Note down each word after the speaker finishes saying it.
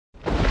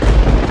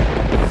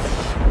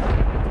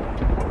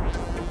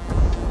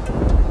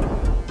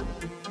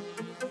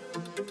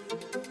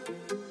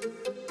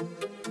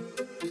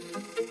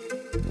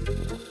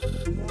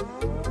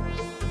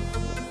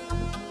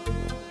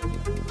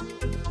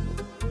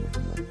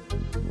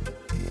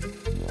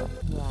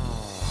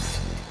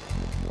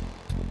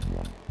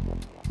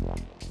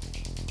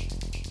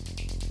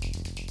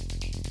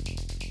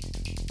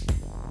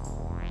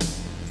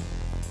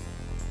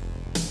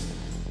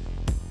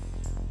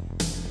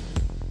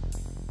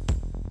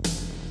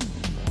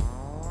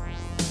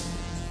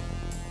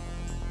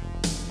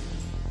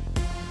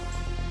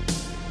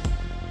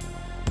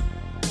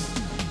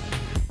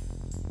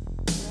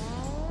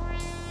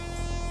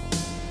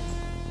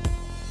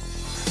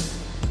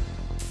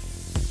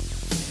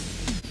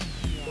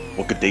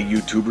Well, good day,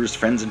 YouTubers,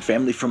 friends, and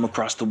family from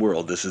across the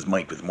world. This is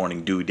Mike with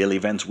Morning Dew Daily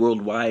Events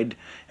Worldwide,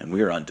 and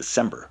we are on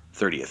December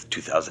 30th,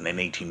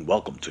 2018.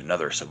 Welcome to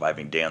another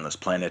surviving day on this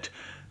planet.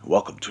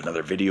 Welcome to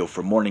another video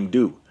for Morning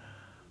Dew,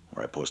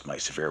 where I post my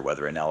severe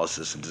weather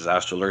analysis and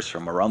disaster alerts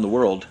from around the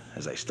world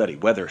as I study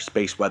weather,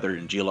 space weather,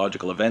 and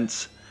geological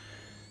events.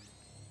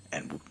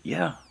 And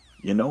yeah,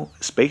 you know,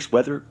 space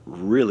weather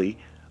really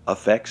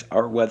affects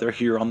our weather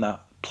here on the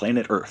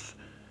planet Earth.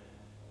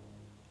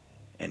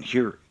 And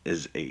here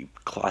is a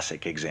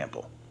classic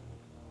example.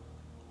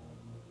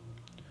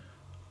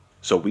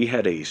 So we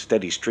had a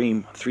steady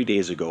stream 3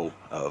 days ago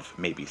of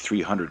maybe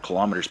 300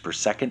 kilometers per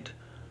second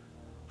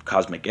of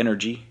cosmic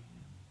energy,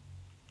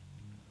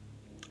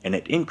 and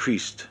it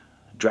increased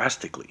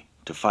drastically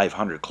to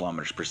 500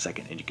 kilometers per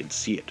second, and you can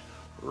see it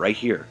right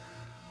here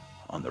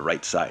on the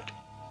right side.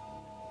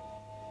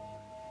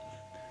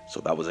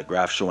 So that was a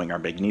graph showing our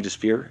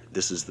magnetosphere.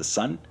 This is the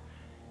sun,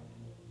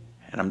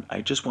 and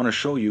I just want to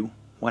show you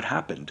what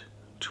happened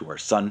to our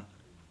sun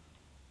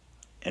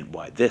and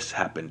why this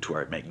happened to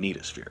our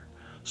magnetosphere.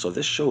 So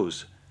this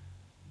shows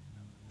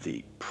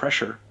the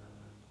pressure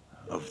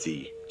of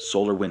the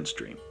solar wind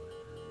stream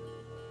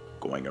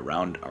going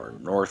around our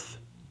north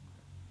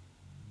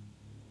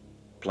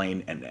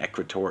plane and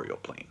equatorial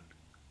plane.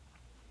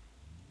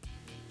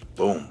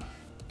 Boom,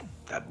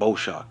 that bow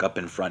shock up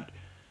in front.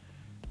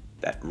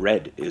 That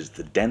red is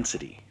the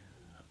density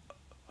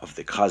of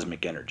the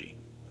cosmic energy.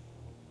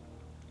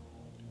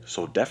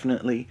 So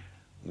definitely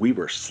we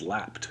were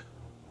slapped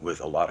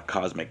with a lot of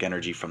cosmic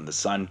energy from the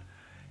sun,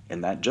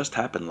 and that just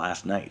happened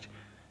last night.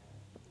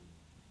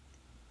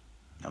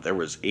 Now there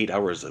was 8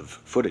 hours of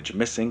footage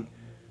missing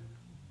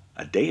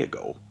a day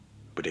ago,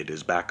 but it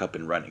is back up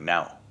and running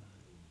now.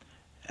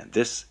 And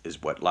this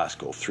is what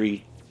LASCO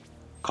 3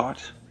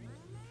 caught.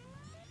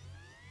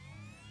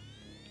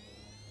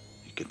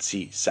 You can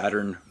see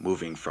Saturn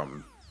moving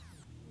from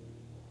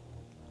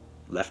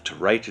left to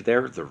right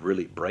there, the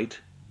really bright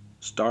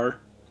star.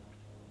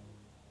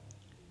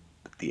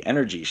 The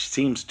energy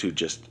seems to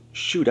just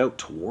shoot out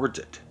towards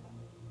it.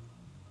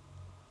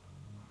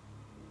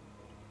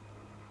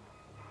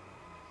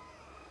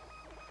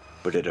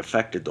 But it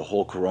affected the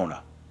whole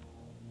corona.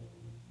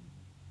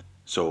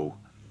 So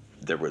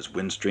there was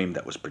wind stream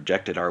that was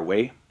projected our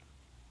way.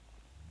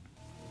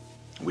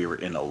 We were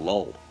in a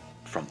lull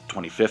from the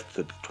 25th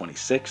to the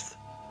 26th,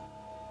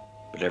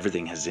 but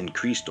everything has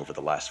increased over the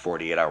last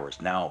 48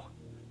 hours now.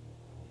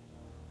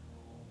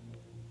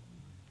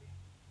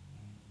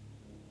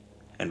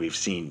 And we've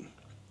seen,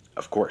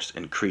 of course,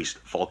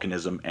 increased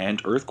volcanism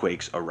and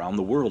earthquakes around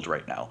the world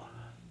right now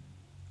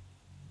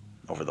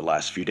over the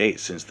last few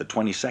days, since the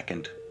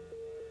 22nd,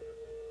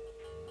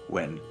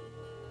 when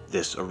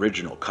this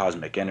original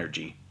cosmic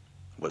energy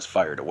was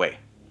fired away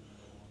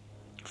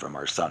from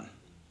our sun.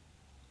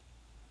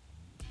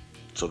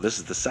 So this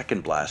is the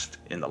second blast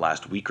in the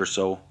last week or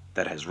so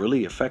that has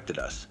really affected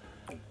us.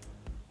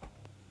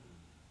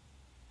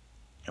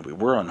 And we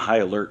were on high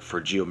alert for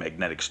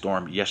geomagnetic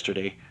storm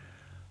yesterday.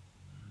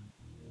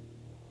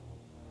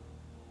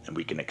 And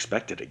we can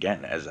expect it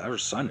again as our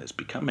sun is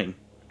becoming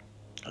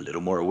a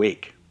little more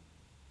awake.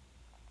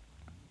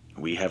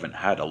 We haven't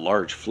had a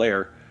large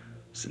flare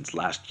since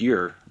last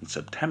year in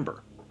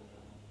September.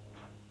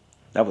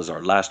 That was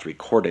our last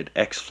recorded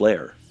X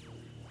flare.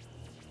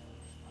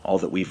 All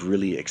that we've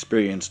really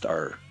experienced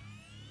are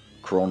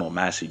coronal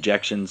mass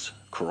ejections,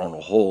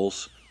 coronal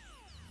holes,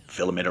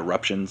 filament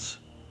eruptions.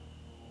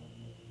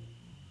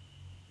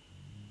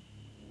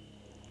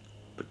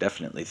 But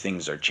definitely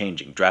things are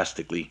changing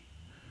drastically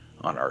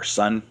on our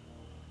sun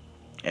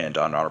and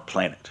on our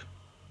planet.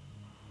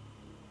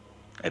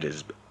 It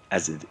is,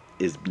 as it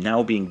is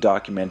now being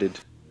documented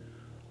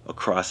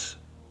across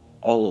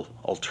all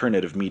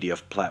alternative media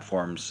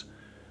platforms,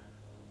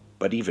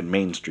 but even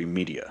mainstream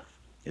media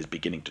is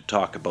beginning to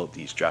talk about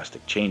these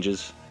drastic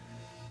changes,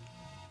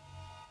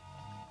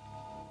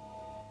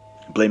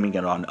 blaming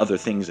it on other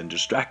things and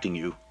distracting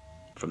you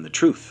from the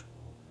truth.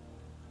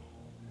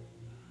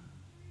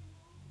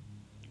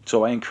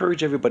 So I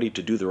encourage everybody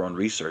to do their own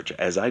research,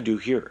 as I do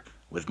here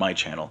with my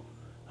channel.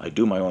 I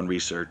do my own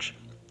research,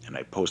 and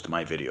I post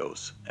my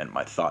videos and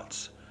my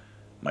thoughts,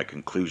 my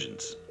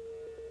conclusions.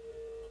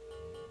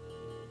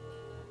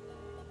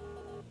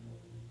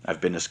 I've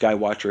been a sky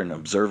watcher and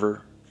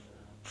observer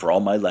for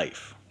all my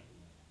life.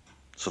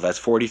 So that's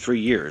 43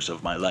 years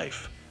of my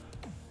life.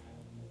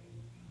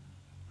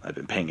 I've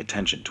been paying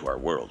attention to our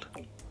world.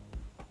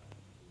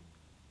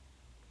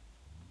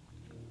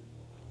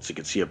 So you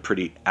can see a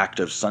pretty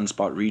active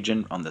sunspot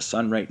region on the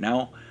sun right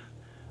now.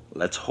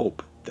 Let's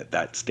hope that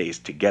that stays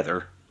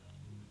together.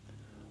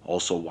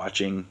 Also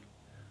watching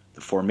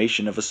the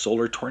formation of a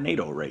solar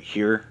tornado right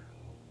here.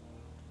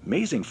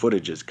 Amazing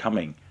footage is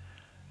coming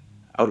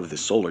out of the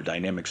Solar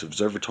Dynamics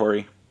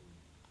Observatory.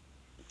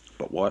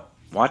 But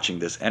watching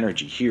this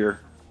energy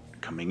here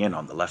coming in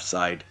on the left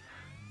side,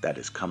 that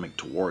is coming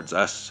towards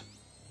us.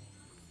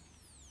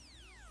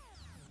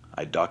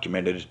 I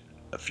documented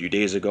a few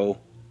days ago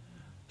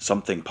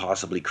something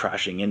possibly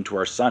crashing into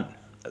our sun,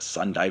 a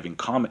sun-diving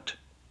comet.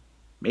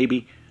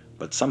 Maybe,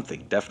 but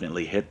something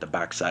definitely hit the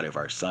backside of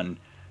our sun,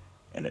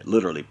 and it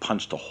literally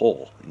punched a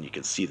hole, and you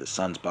can see the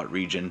sunspot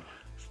region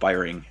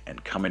firing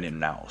and coming in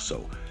now.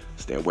 So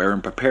stay aware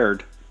and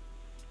prepared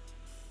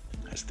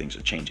as things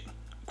are changing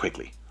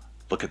quickly.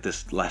 Look at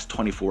this last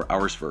 24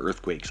 hours for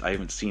earthquakes. I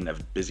haven't seen a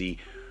busy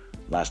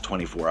last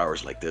 24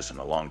 hours like this in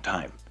a long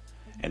time,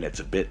 and it's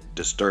a bit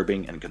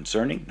disturbing and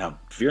concerning. Now,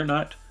 fear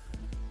not.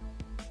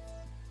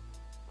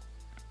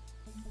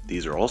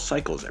 These are all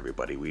cycles,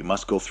 everybody. We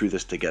must go through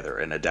this together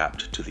and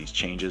adapt to these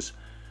changes.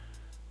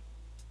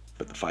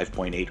 But the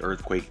 5.8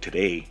 earthquake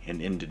today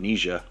in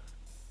Indonesia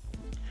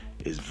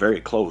is very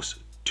close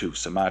to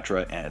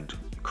Sumatra and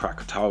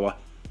Krakatoa.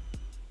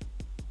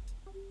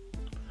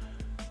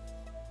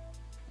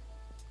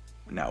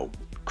 Now,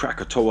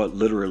 Krakatoa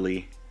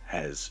literally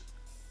is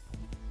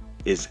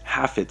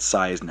half its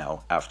size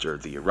now after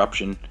the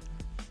eruption,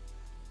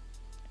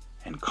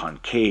 and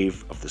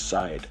concave of the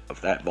side of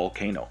that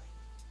volcano.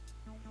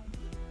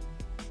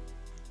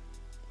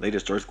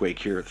 Latest earthquake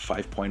here at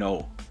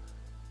 5.0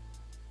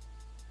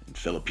 in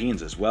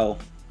Philippines as well.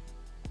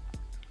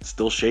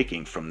 Still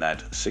shaking from that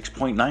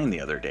 6.9 the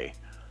other day.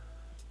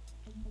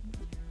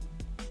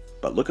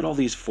 But look at all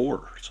these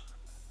 4s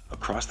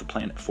across the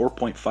planet.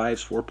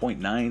 4.5s,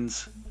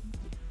 4.9s.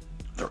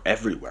 They're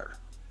everywhere.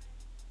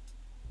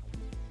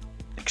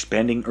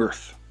 Expanding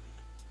Earth.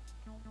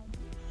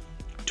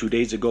 2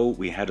 days ago,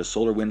 we had a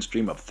solar wind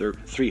stream of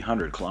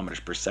 300 kilometers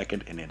per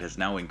second, and it has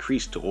now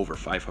increased to over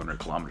 500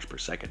 kilometers per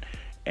second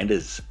and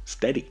is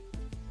steady.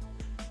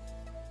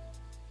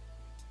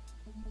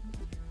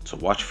 So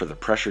watch for the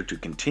pressure to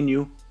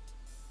continue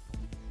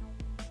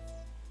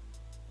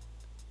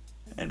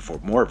and for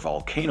more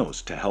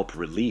volcanoes to help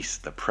release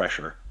the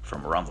pressure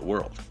from around the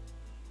world.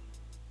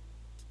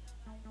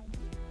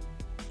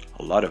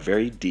 A lot of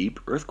very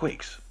deep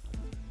earthquakes.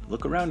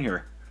 Look around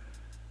here.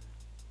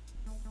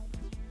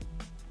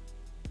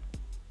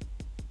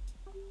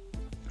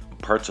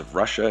 Parts of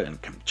Russia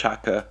and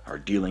Kamchatka are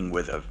dealing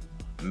with a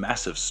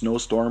massive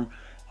snowstorm.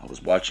 I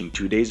was watching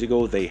 2 days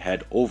ago, they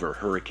had over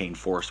hurricane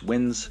force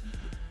winds.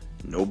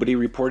 Nobody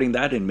reporting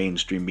that in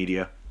mainstream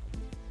media.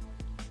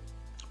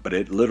 But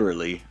it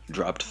literally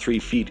dropped 3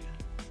 feet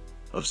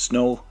of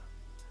snow,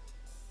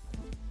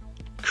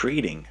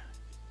 creating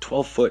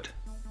 12-foot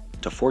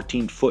to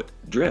 14-foot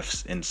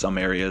drifts in some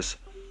areas.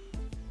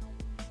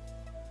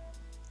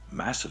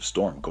 Massive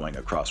storm going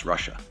across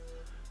Russia.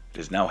 It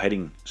is now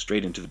heading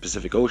straight into the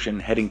Pacific Ocean,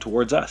 heading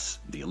towards us,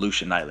 the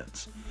Aleutian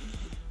Islands.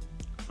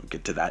 I'll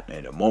get to that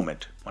in a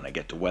moment when I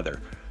get to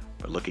weather.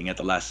 But looking at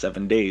the last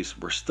 7 days,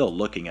 we're still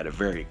looking at a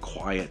very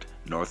quiet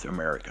North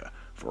America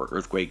for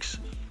earthquakes,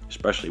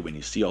 especially when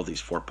you see all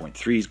these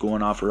 4.3s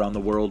going off around the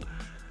world.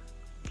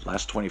 The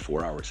last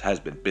 24 hours has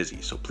been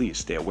busy, so please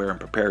stay aware and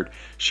prepared.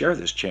 Share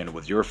this channel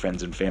with your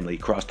friends and family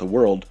across the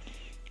world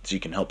so you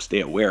can help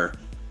stay aware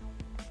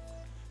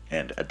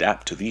and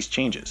adapt to these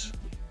changes,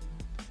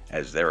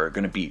 as there are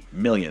going to be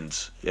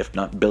millions, if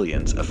not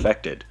billions,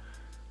 affected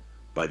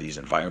by these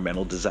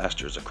environmental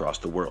disasters across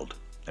the world.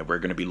 And we're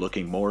going to be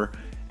looking more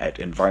at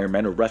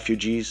environmental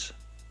refugees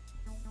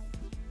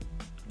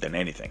than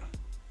anything.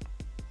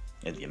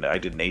 And the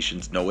United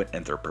Nations know it,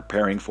 and they're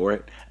preparing for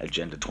it.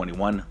 Agenda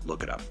 21,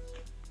 look it up.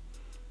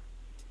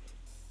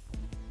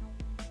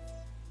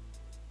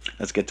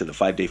 Let's get to the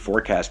 5-day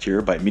forecast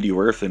here by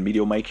Meteor-Earth and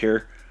Meteor Mike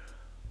here.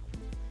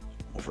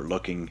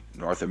 Overlooking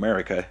North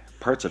America,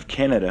 parts of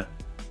Canada,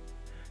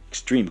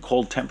 extreme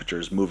cold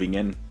temperatures moving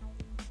in.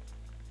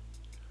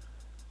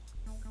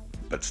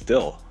 But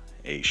still,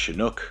 a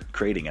Chinook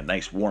creating a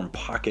nice warm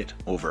pocket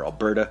over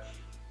Alberta,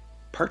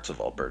 parts of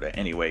Alberta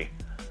anyway.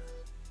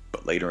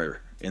 But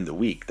later in the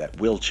week, that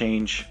will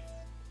change.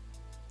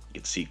 You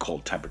can see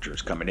cold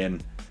temperatures coming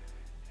in,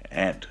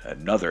 and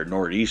another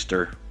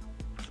nor'easter.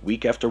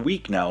 Week after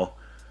week now,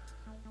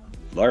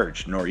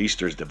 large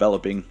nor'easters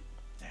developing,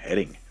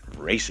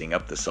 racing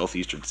up the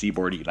southeastern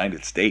seaboard of the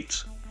United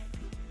States.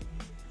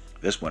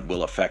 This one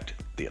will affect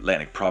the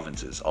Atlantic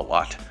provinces a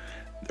lot.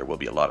 There will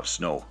be a lot of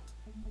snow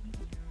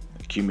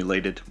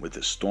accumulated with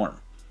this storm.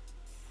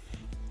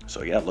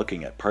 So yeah,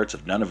 looking at parts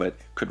of Nunavut,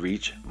 could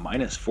reach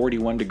minus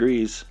 41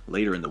 degrees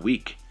later in the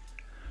week.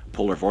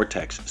 Polar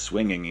vortex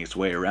swinging its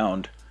way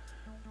around,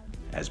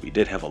 as we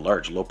did have a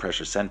large low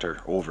pressure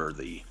center over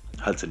the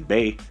Hudson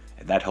Bay,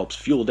 and that helps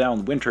fuel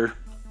down winter,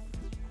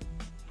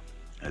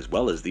 as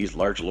well as these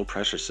large low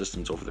pressure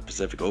systems over the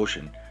Pacific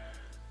Ocean.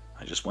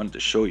 I just wanted to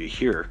show you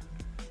here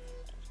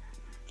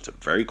some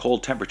very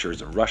cold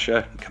temperatures in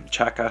Russia and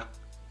Kamchatka.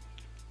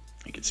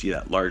 You can see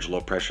that large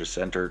low pressure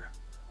center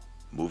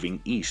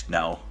moving east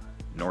now,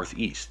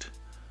 northeast,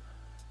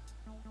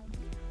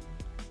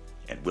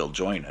 and will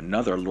join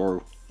another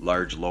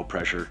large low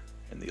pressure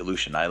in the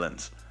Aleutian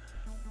Islands.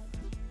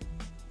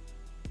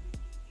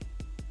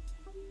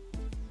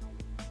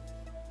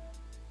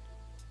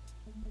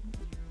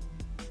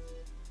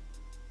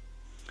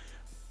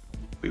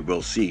 We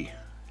will see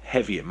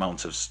heavy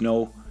amounts of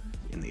snow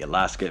in the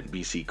Alaska and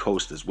BC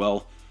coast as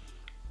well.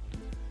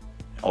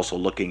 Also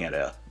looking at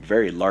a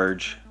very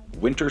large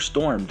winter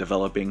storm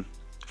developing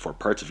for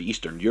parts of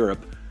Eastern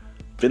Europe,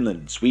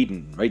 Finland,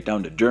 Sweden, right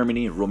down to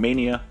Germany and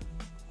Romania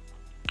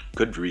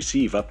could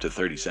receive up to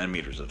 30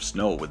 centimeters of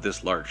snow with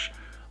this large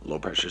low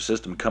pressure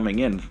system coming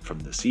in from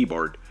the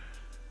seaboard,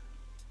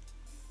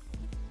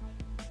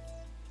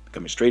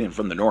 coming straight in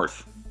from the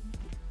north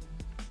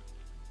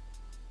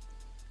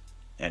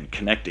and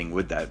connecting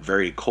with that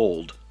very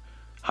cold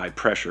high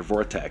pressure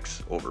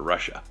vortex over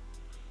Russia.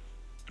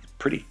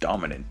 Pretty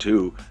dominant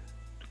too.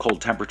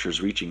 Cold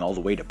temperatures reaching all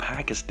the way to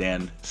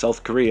Pakistan,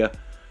 South Korea.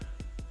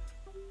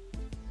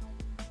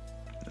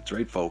 That's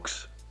right,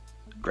 folks.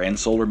 Grand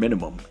solar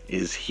minimum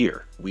is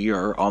here. We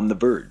are on the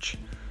verge.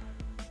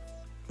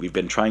 We've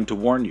been trying to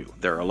warn you.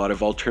 There are a lot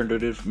of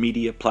alternative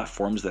media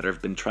platforms that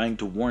have been trying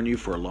to warn you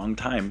for a long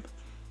time.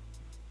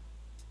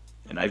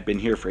 And I've been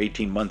here for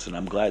 18 months, and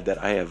I'm glad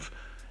that I have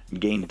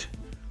gained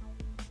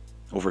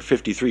over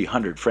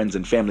 5,300 friends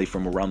and family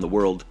from around the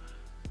world,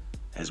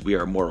 as we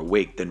are more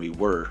awake than we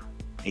were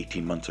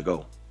 18 months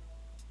ago.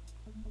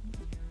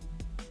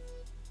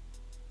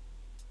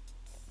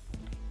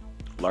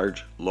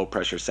 Large low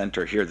pressure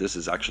center here. This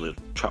is actually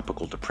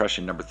tropical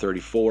depression number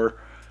 34,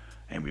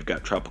 and we've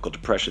got tropical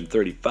depression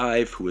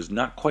 35, who is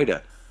not quite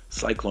a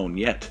cyclone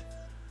yet,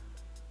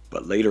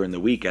 but later in the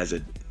week, as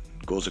it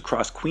goes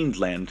across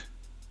Queensland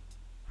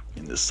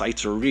in the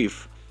Sitzer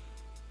Reef,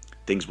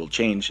 things will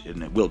change,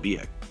 and it will be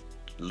at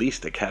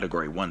least a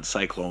category 1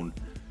 cyclone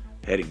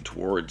heading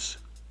towards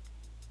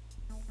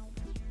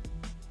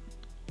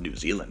New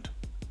Zealand.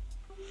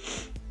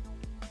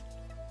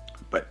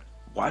 But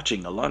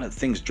watching a lot of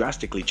things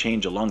drastically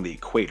change along the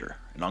equator,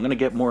 and I'm going to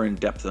get more in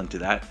depth into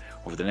that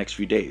over the next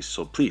few days.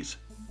 So please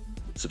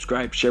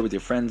subscribe, share with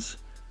your friends,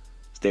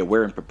 stay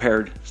aware and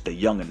prepared, stay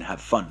young and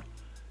have fun,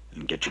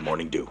 and get your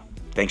morning dew.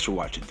 Thanks for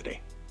watching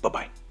today.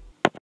 Bye-bye.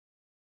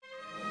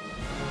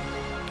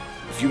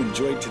 If you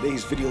enjoyed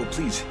today's video,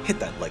 please hit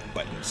that like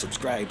button,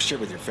 subscribe, share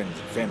with your friends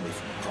and family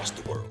from across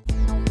the world.